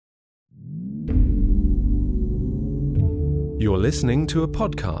You're listening to a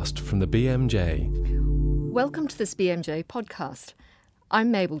podcast from the BMJ. Welcome to this BMJ podcast. I'm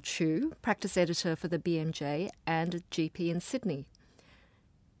Mabel Chew, practice editor for the BMJ and a GP in Sydney.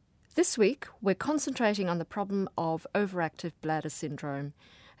 This week, we're concentrating on the problem of overactive bladder syndrome.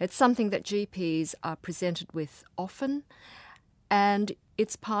 It's something that GPs are presented with often, and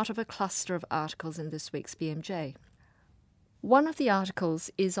it's part of a cluster of articles in this week's BMJ. One of the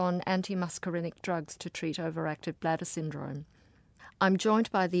articles is on antimuscarinic drugs to treat overactive bladder syndrome. I'm joined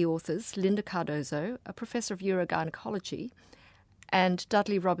by the authors Linda Cardozo, a professor of urogynaecology, and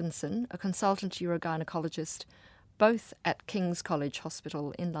Dudley Robinson, a consultant urogynaecologist, both at King's College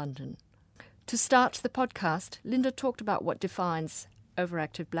Hospital in London. To start the podcast, Linda talked about what defines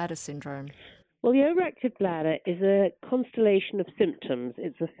overactive bladder syndrome. Well, the overactive bladder is a constellation of symptoms.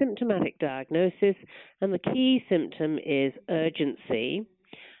 It's a symptomatic diagnosis, and the key symptom is urgency,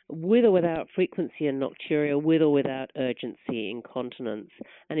 with or without frequency and nocturia, with or without urgency incontinence.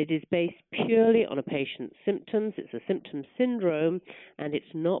 And it is based purely on a patient's symptoms. It's a symptom syndrome, and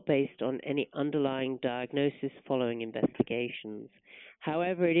it's not based on any underlying diagnosis following investigations.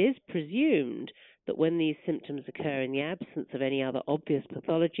 However, it is presumed that when these symptoms occur in the absence of any other obvious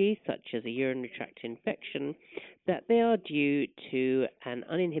pathology, such as a urinary tract infection, that they are due to an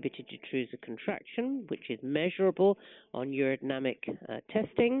uninhibited detrusor contraction, which is measurable on urodynamic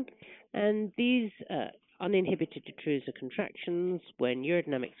testing. And these uninhibited detrusor contractions, when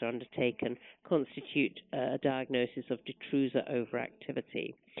urodynamics are undertaken, constitute a diagnosis of detrusor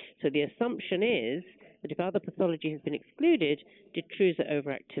overactivity. So the assumption is that if other pathology has been excluded, detrusor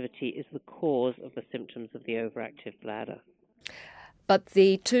overactivity is the cause of the symptoms of the overactive bladder. But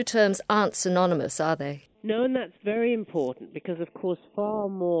the two terms aren't synonymous, are they? No, and that's very important because, of course, far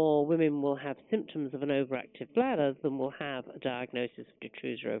more women will have symptoms of an overactive bladder than will have a diagnosis of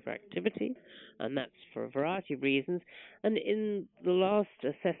detrusor overactivity, and that's for a variety of reasons. And in the last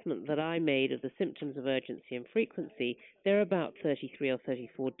assessment that I made of the symptoms of urgency and frequency, there are about 33 or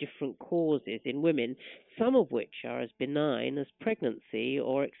 34 different causes in women, some of which are as benign as pregnancy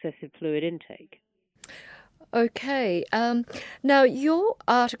or excessive fluid intake. Okay. Now, your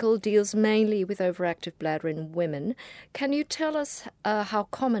article deals mainly with overactive bladder in women. Can you tell us how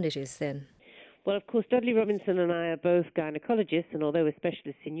common it is then? Well, of course, Dudley Robinson and I are both gynecologists, and although we're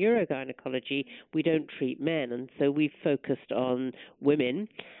specialists in urogynaecology, we don't treat men, and so we've focused on women.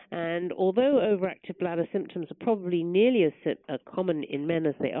 And although overactive bladder symptoms are probably nearly as common in men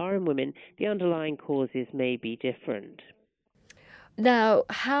as they are in women, the underlying causes may be different. Now,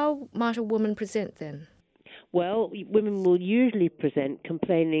 how might a woman present then? Well, women will usually present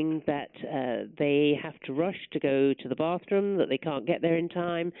complaining that they have to rush to go to the bathroom, that they can't get there in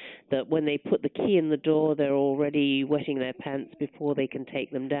time, that when they put the key in the door, they're already wetting their pants before they can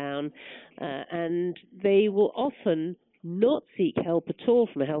take them down. And they will often not seek help at all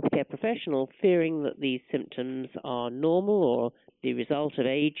from a healthcare professional, fearing that these symptoms are normal or the result of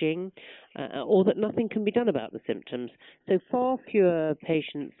aging, or that nothing can be done about the symptoms. So far fewer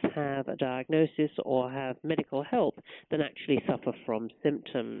patients have a diagnosis or have medical help than actually suffer from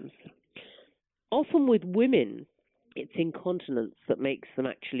symptoms. Often with women, it's incontinence that makes them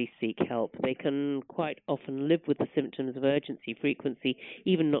actually seek help. They can quite often live with the symptoms of urgency, frequency,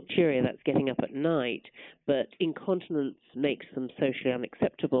 even nocturia, that's getting up at night, but incontinence makes them socially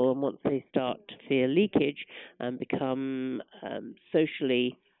unacceptable, and once they start to fear leakage and become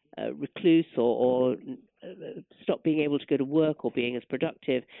socially recluse or stop being able to go to work or being as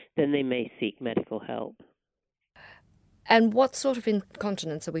productive, then they may seek medical help. And what sort of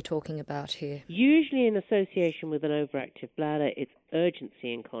incontinence are we talking about here? Usually in association with an overactive bladder, it's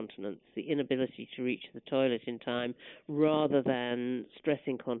urgency incontinence, the inability to reach the toilet in time, rather than stress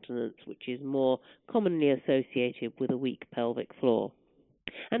incontinence, which is more commonly associated with a weak pelvic floor.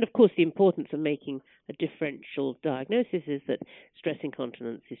 And of course, the importance of making a differential diagnosis is that stress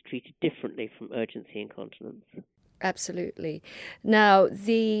incontinence is treated differently from urgency incontinence. Absolutely. Now,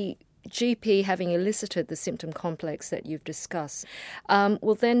 the GP, having elicited the symptom complex that you've discussed,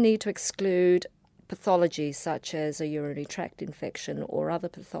 will then need to exclude pathology such as a urinary tract infection or other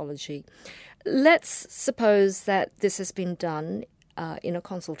pathology. Let's suppose that this has been done in a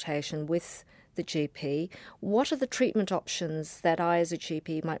consultation with the GP. What are the treatment options that I as a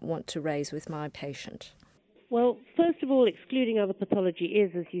GP might want to raise with my patient? Well, first of all, excluding other pathology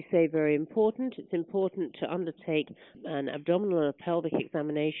is, as you say, very important. It's important to undertake an abdominal and a pelvic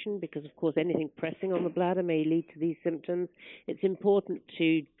examination because, of course, anything pressing on the bladder may lead to these symptoms. It's important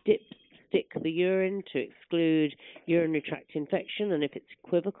to stick the urine to exclude urinary tract infection, and if it's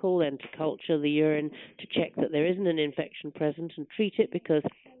equivocal, then to culture the urine to check that there isn't an infection present and treat it, because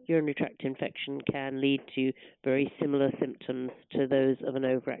urinary tract infection can lead to very similar symptoms to those of an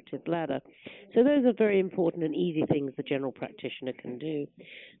overactive bladder. So those are very important and easy things the general practitioner can do.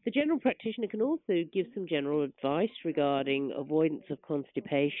 The general practitioner can also give some general advice regarding avoidance of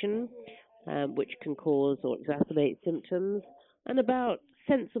constipation, which can cause or exacerbate symptoms, and about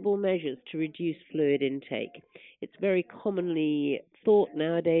sensible measures to reduce fluid intake. It's very commonly thought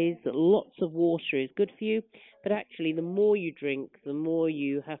nowadays that lots of water is good for you, but actually the more you drink, the more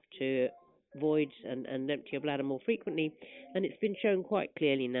you have to void and empty your bladder more frequently. And it's been shown quite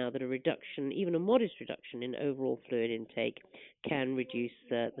clearly now that a reduction, even a modest reduction in overall fluid intake, can reduce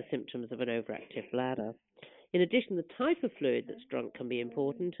the symptoms of an overactive bladder. In addition, the type of fluid that's drunk can be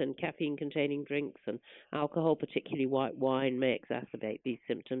important, and caffeine-containing drinks and alcohol, particularly white wine, may exacerbate these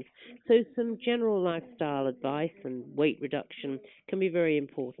symptoms. So some general lifestyle advice and weight reduction can be very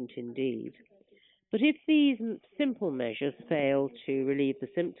important indeed. But if these simple measures fail to relieve the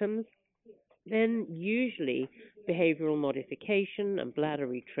symptoms, then usually behavioral modification and bladder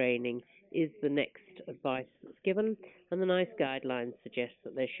retraining is the next advice that's given, and the NICE guidelines suggest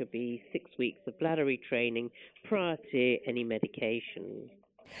that there should be 6 weeks of bladder retraining prior to any medication.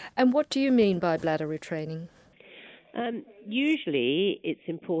 And what do you mean by bladder retraining? Usually it's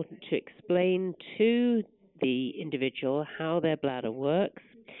important to explain to the individual how their bladder works,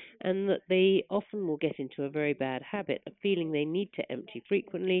 and that they often will get into a very bad habit of feeling they need to empty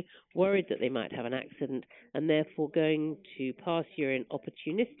frequently, worried that they might have an accident, and therefore going to pass urine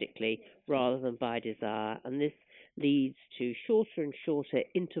opportunistically rather than by desire. And this leads to shorter and shorter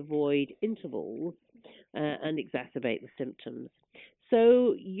intervoid intervals and exacerbate the symptoms.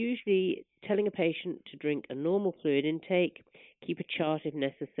 So usually telling a patient to drink a normal fluid intake, keep a chart if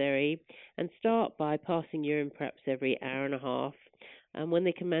necessary, and start by passing urine perhaps every hour and a half. And when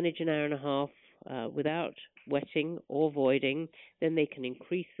they can manage an hour and a half without wetting or voiding, then they can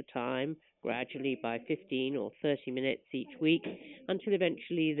increase the time gradually by 15 or 30 minutes each week until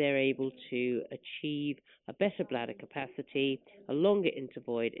eventually they're able to achieve a better bladder capacity, a longer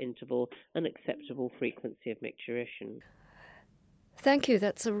intervoid interval, and acceptable frequency of micturition. Thank you.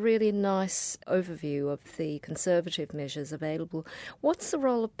 That's a really nice overview of the conservative measures available. What's the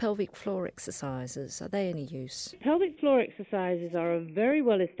role of pelvic floor exercises? Are they any use? Pelvic floor exercises are a very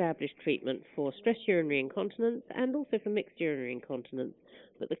well-established treatment for stress urinary incontinence and also for mixed urinary incontinence,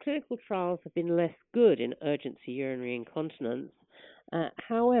 but the clinical trials have been less good in urgency urinary incontinence.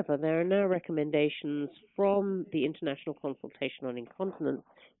 However, there are now recommendations from the International Consultation on Incontinence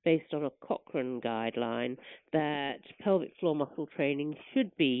based on a Cochrane guideline that pelvic floor muscle training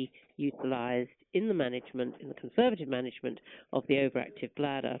should be utilized in the conservative management of the overactive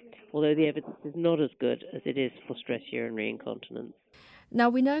bladder, although the evidence is not as good as it is for stress urinary incontinence. Now,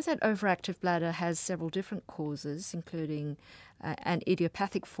 we know that overactive bladder has several different causes, including an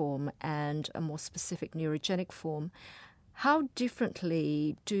idiopathic form and a more specific neurogenic form. How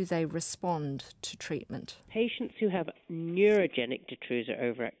differently do they respond to treatment? Patients who have neurogenic detrusor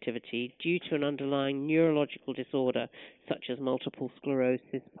overactivity due to an underlying neurological disorder such as multiple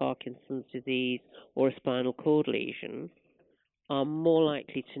sclerosis, Parkinson's disease, or a spinal cord lesion are more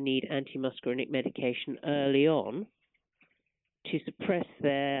likely to need antimuscarinic medication early on to suppress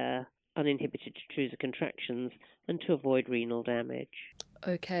their uninhibited detrusor contractions and to avoid renal damage.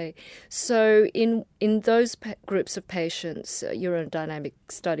 Okay, so in those groups of patients, urodynamic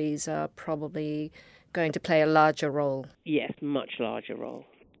studies are probably going to play a larger role. Yes, much larger role,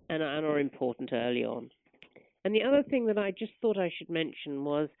 and are important early on. And the other thing that I just thought I should mention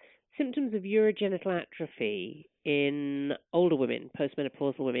was symptoms of urogenital atrophy in older women,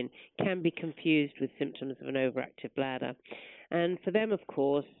 postmenopausal women, can be confused with symptoms of an overactive bladder. And for them, of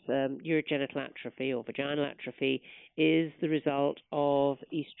course, urogenital atrophy or vaginal atrophy is the result of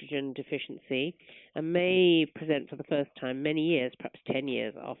estrogen deficiency and may present for the first time many years, perhaps 10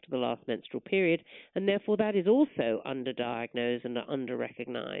 years after the last menstrual period, and therefore that is also underdiagnosed and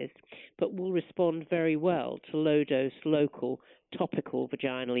under-recognized, but will respond very well to low-dose, local, topical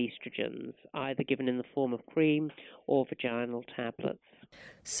vaginal estrogens, either given in the form of cream or vaginal tablets.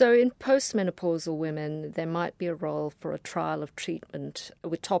 So in postmenopausal women, there might be a role for a trial of treatment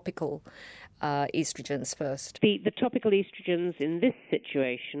with topical estrogens first. The topical estrogens in this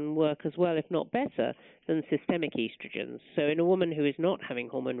situation work as well, if not better, than systemic estrogens. So in a woman who is not having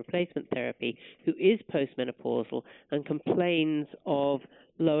hormone replacement therapy, who is postmenopausal and complains of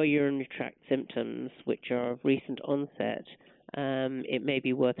lower urinary tract symptoms, which are of recent onset, it may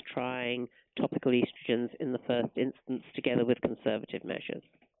be worth trying topical estrogens in the first instance together with conservative measures.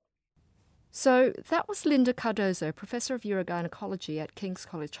 So that was Linda Cardozo, Professor of Urogynaecology at King's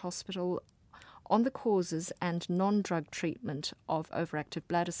College Hospital, on the causes and non-drug treatment of overactive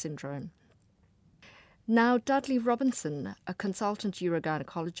bladder syndrome. Now, Dudley Robinson, a consultant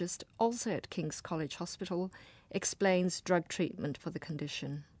urogynaecologist also at King's College Hospital, explains drug treatment for the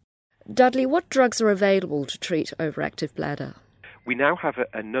condition. Dudley, what drugs are available to treat overactive bladder? We now have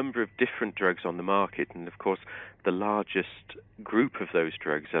a number of different drugs on the market, and of course the largest group of those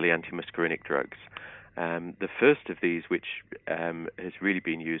drugs are the antimuscarinic drugs. The first of these, which has really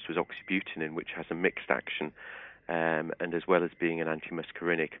been used, was oxybutynin, which has a mixed action, and as well as being an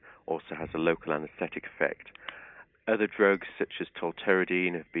antimuscarinic, also has a local anesthetic effect. Other drugs, such as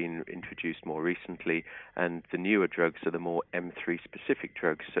tolterodine, have been introduced more recently, and the newer drugs are the more M3-specific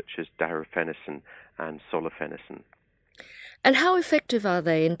drugs, such as darafenacin and solifenacin. And how effective are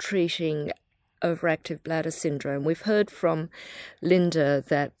they in treating overactive bladder syndrome? We've heard from Linda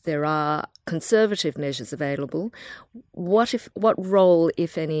that there are conservative measures available. What role,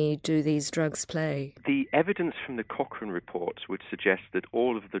 if any, do these drugs play? The evidence from the Cochrane reports would suggest that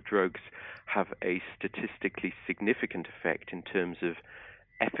all of the drugs have a statistically significant effect in terms of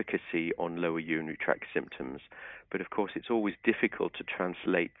efficacy on lower urinary tract symptoms. But of course, it's always difficult to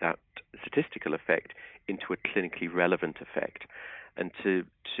translate that statistical effect into a clinically relevant effect. And to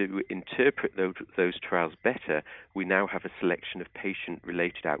interpret those trials better, we now have a selection of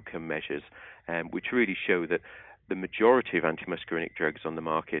patient-related outcome measures, which really show that the majority of antimuscarinic drugs on the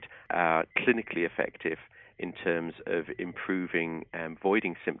market are clinically effective in terms of improving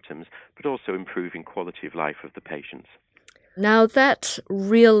voiding symptoms, but also improving quality of life of the patients. Now, that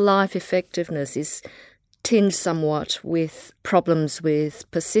real-life effectiveness is tinged somewhat with problems with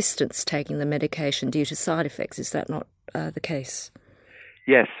persistence taking the medication due to side effects. Is that not the case?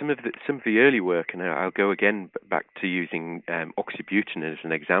 Yes, some of the early work, and I'll go again back to using oxybutynin as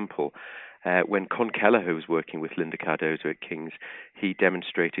an example. When Con Kelleher was working with Linda Cardozo at King's, he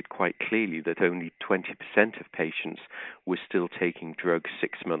demonstrated quite clearly that only 20% of patients were still taking drugs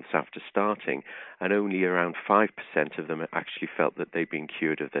 6 months after starting, and only around 5% of them actually felt that they'd been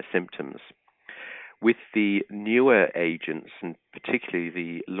cured of their symptoms. With the newer agents, and particularly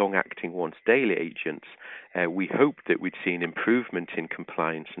the long-acting once-daily agents, we hope that we'd see an improvement in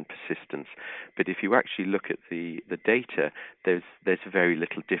compliance and persistence. But if you actually look at the data, there's very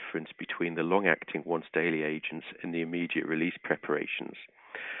little difference between the long-acting once-daily agents and the immediate-release preparations.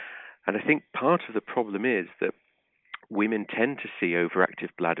 And I think part of the problem is that women tend to see overactive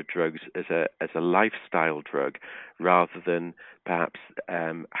bladder drugs as a lifestyle drug rather than perhaps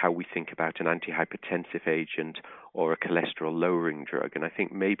how we think about an antihypertensive agent or a cholesterol-lowering drug. And I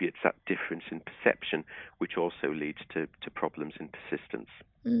think maybe it's that difference in perception which also leads to problems in persistence.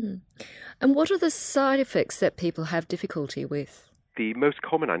 Mm. And what are the side effects that people have difficulty with? The most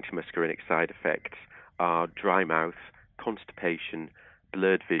common antimuscarinic side effects are dry mouth, constipation,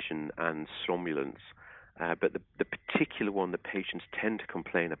 blurred vision, and somnolence. But the particular one that patients tend to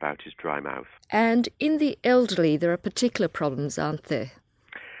complain about is dry mouth. And in the elderly, there are particular problems, aren't there?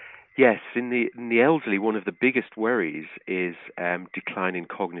 Yes, in the elderly, one of the biggest worries is decline in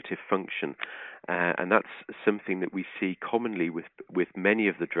cognitive function. And that's something that we see commonly with many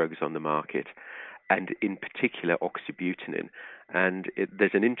of the drugs on the market, and in particular oxybutynin. And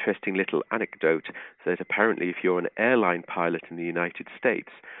there's an interesting little anecdote that apparently if you're an airline pilot in the United States,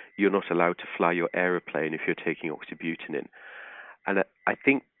 you're not allowed to fly your aeroplane if you're taking oxybutynin. And I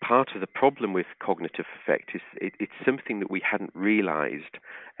think part of the problem with cognitive effect is it's something that we hadn't realized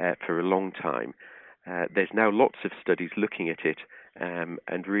for a long time. There's now lots of studies looking at it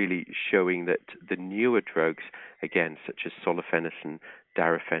and really showing that the newer drugs, again, such as solifenacin,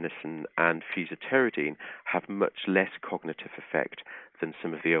 darafenacin, and fesoterodine, have much less cognitive effect than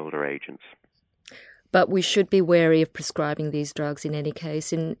some of the older agents. But we should be wary of prescribing these drugs in any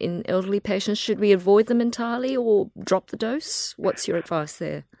case. In elderly patients, should we avoid them entirely or drop the dose? What's your advice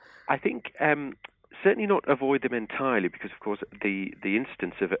there? I think certainly not avoid them entirely because, of course, the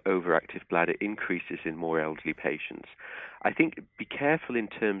incidence of overactive bladder increases in more elderly patients. I think be careful in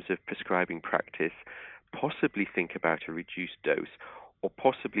terms of prescribing practice, possibly think about a reduced dose, or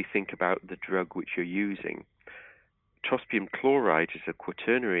possibly think about the drug which you're using. Trospium chloride is a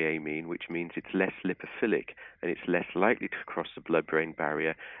quaternary amine, which means it's less lipophilic and it's less likely to cross the blood-brain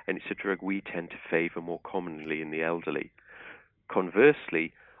barrier, and it's a drug we tend to favour more commonly in the elderly.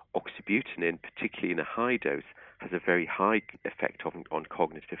 Conversely, oxybutynin, particularly in a high dose, has a very high effect on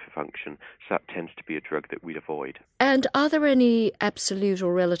cognitive function, so that tends to be a drug that we'd avoid. And are there any absolute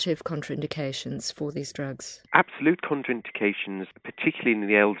or relative contraindications for these drugs? Absolute contraindications, particularly in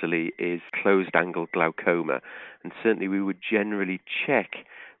the elderly, is closed-angle glaucoma, and certainly we would generally check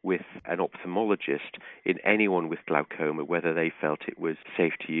with an ophthalmologist in anyone with glaucoma whether they felt it was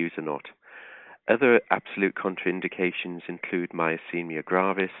safe to use or not. Other absolute contraindications include myasthenia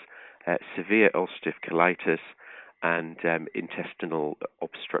gravis, severe ulcerative colitis, and intestinal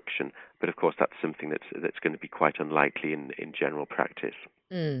obstruction. But of course, that's something that's going to be quite unlikely in general practice.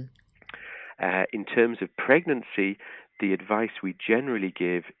 Mm. In terms of pregnancy, the advice we generally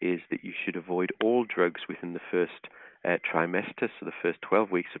give is that you should avoid all drugs within the first trimester, so the first 12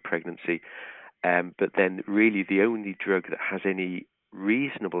 weeks of pregnancy. But then really the only drug that has any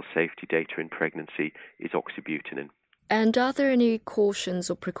reasonable safety data in pregnancy is oxybutynin. And are there any cautions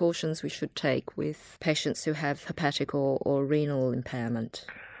or precautions we should take with patients who have hepatic or renal impairment?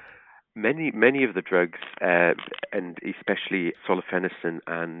 Many of the drugs, and especially solifenacin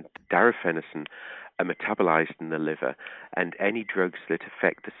and darafenacin, are metabolized in the liver, and any drugs that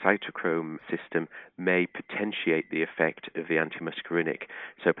affect the cytochrome system may potentiate the effect of the antimuscarinic.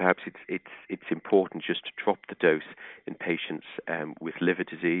 So perhaps it's important just to drop the dose in patients with liver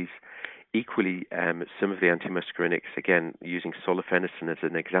disease. Equally, some of the antimuscarinics, again using solifenacin as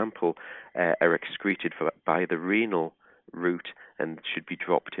an example, are excreted by the renal route and should be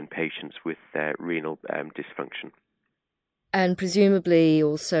dropped in patients with renal dysfunction. And presumably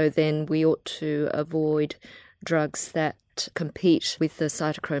also then we ought to avoid drugs that compete with the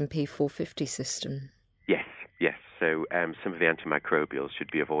cytochrome P450 system. Yes. So some of the antimicrobials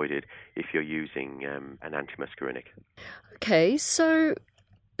should be avoided if you're using an antimuscarinic. Okay, so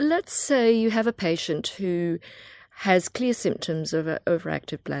let's say you have a patient who has clear symptoms of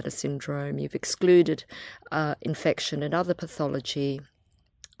overactive bladder syndrome. You've excluded infection and other pathology.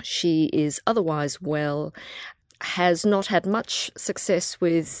 She is otherwise well, has not had much success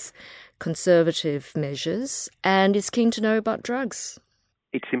with conservative measures, and is keen to know about drugs.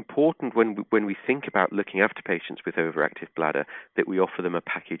 It's important when we think about looking after patients with overactive bladder that we offer them a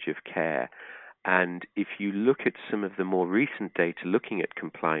package of care. And if you look at some of the more recent data looking at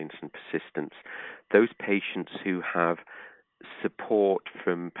compliance and persistence, those patients who have support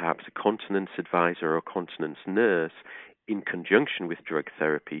from perhaps a continence advisor or a continence nurse in conjunction with drug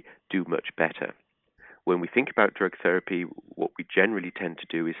therapy do much better. When we think about drug therapy, what we generally tend to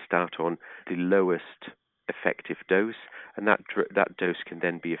do is start on the lowest effective dose, and that dose can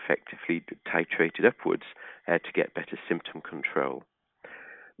then be effectively titrated upwards to get better symptom control.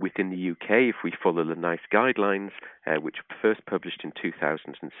 Within the UK, if we follow the NICE guidelines, which were first published in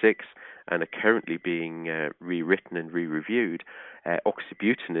 2006 and are currently being rewritten and re-reviewed,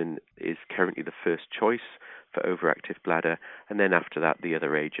 oxybutynin is currently the first choice for overactive bladder, and then after that the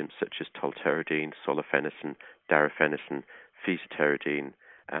other agents such as tolterodine, solifenacin, darafenacin, fesoterodine,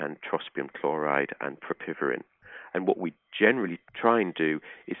 and trospium chloride and propivarin. And what we generally try and do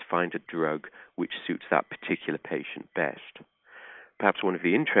is find a drug which suits that particular patient best. Perhaps one of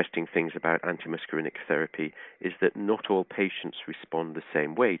the interesting things about antimuscarinic therapy is that not all patients respond the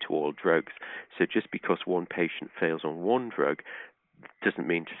same way to all drugs. So just because one patient fails on one drug doesn't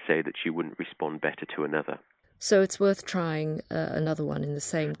mean to say that she wouldn't respond better to another. So it's worth trying another one in the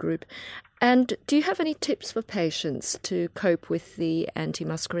same group. And do you have any tips for patients to cope with the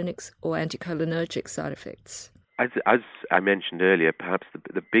antimuscarinics or anticholinergic side effects? As I mentioned earlier, perhaps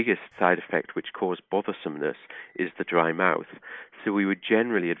the biggest side effect which causes bothersomeness is the dry mouth. So we would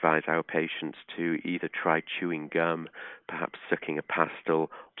generally advise our patients to either try chewing gum, perhaps sucking a pastil,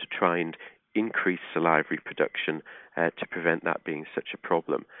 to try and increase salivary production to prevent that being such a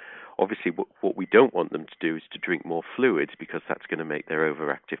problem. Obviously, what we don't want them to do is to drink more fluids because that's going to make their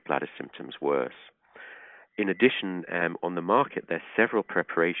overactive bladder symptoms worse. In addition, on the market, there are several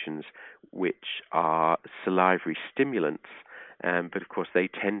preparations which are salivary stimulants, but of course they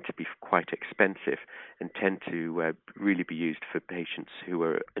tend to be quite expensive and tend to really be used for patients who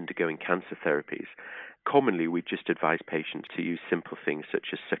are undergoing cancer therapies. Commonly, we just advise patients to use simple things such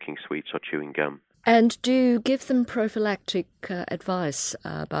as sucking sweets or chewing gum. And do you give them prophylactic advice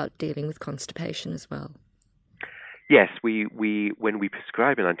about dealing with constipation as well? Yes, we when we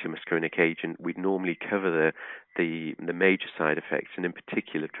prescribe an antimuscarinic agent, we normally cover the major side effects, and in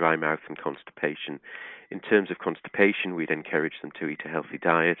particular dry mouth and constipation. In terms of constipation, we'd encourage them to eat a healthy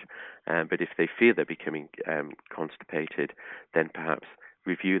diet, but if they feel they're becoming constipated, then perhaps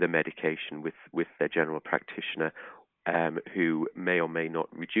review the medication with their general practitioner, who may or may not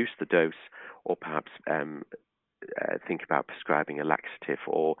reduce the dose, or perhaps think about prescribing a laxative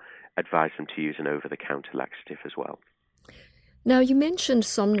or advise them to use an over-the-counter laxative as well. Now, you mentioned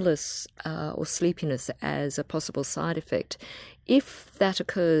somnolence or sleepiness as a possible side effect. If that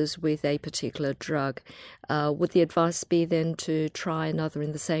occurs with a particular drug, would the advice be then to try another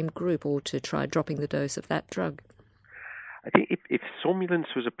in the same group or to try dropping the dose of that drug? I think if somnolence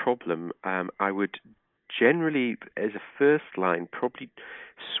was a problem, I would generally, as a first line, probably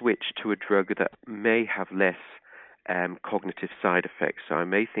switch to a drug that may have less cognitive side effects. So I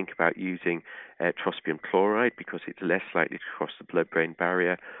may think about using trospium chloride because it's less likely to cross the blood-brain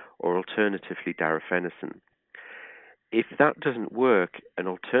barrier, or alternatively darafenacin. If that doesn't work, an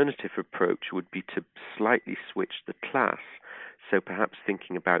alternative approach would be to slightly switch the class, so perhaps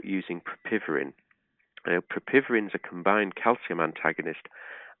thinking about using propivarin. Propivarin is a combined calcium antagonist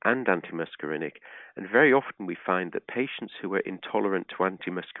and antimuscarinic, and very often we find that patients who are intolerant to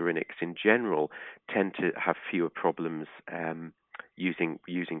antimuscarinics in general tend to have fewer problems using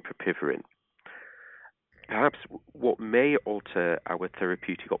propivarin. Perhaps what may alter our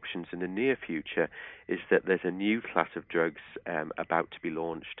therapeutic options in the near future is that there's a new class of drugs about to be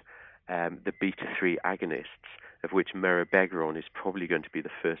launched, the beta-3 agonists, of which mirabegron is probably going to be the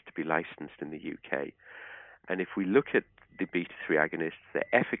first to be licensed in the UK. And if we look at the beta-3 agonists, their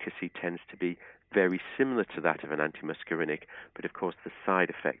efficacy tends to be very similar to that of an antimuscarinic, but of course the side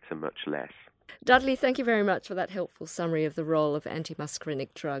effects are much less. Dudley, thank you very much for that helpful summary of the role of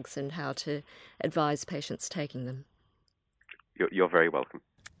antimuscarinic drugs and how to advise patients taking them. You're very welcome.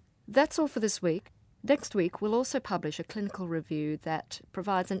 That's all for this week. Next week, we'll also publish a clinical review that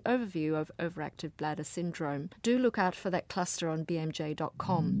provides an overview of overactive bladder syndrome. Do look out for that cluster on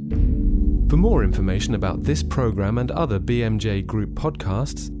bmj.com. For more information about this programme and other BMJ Group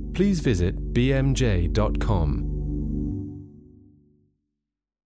podcasts, please visit bmj.com.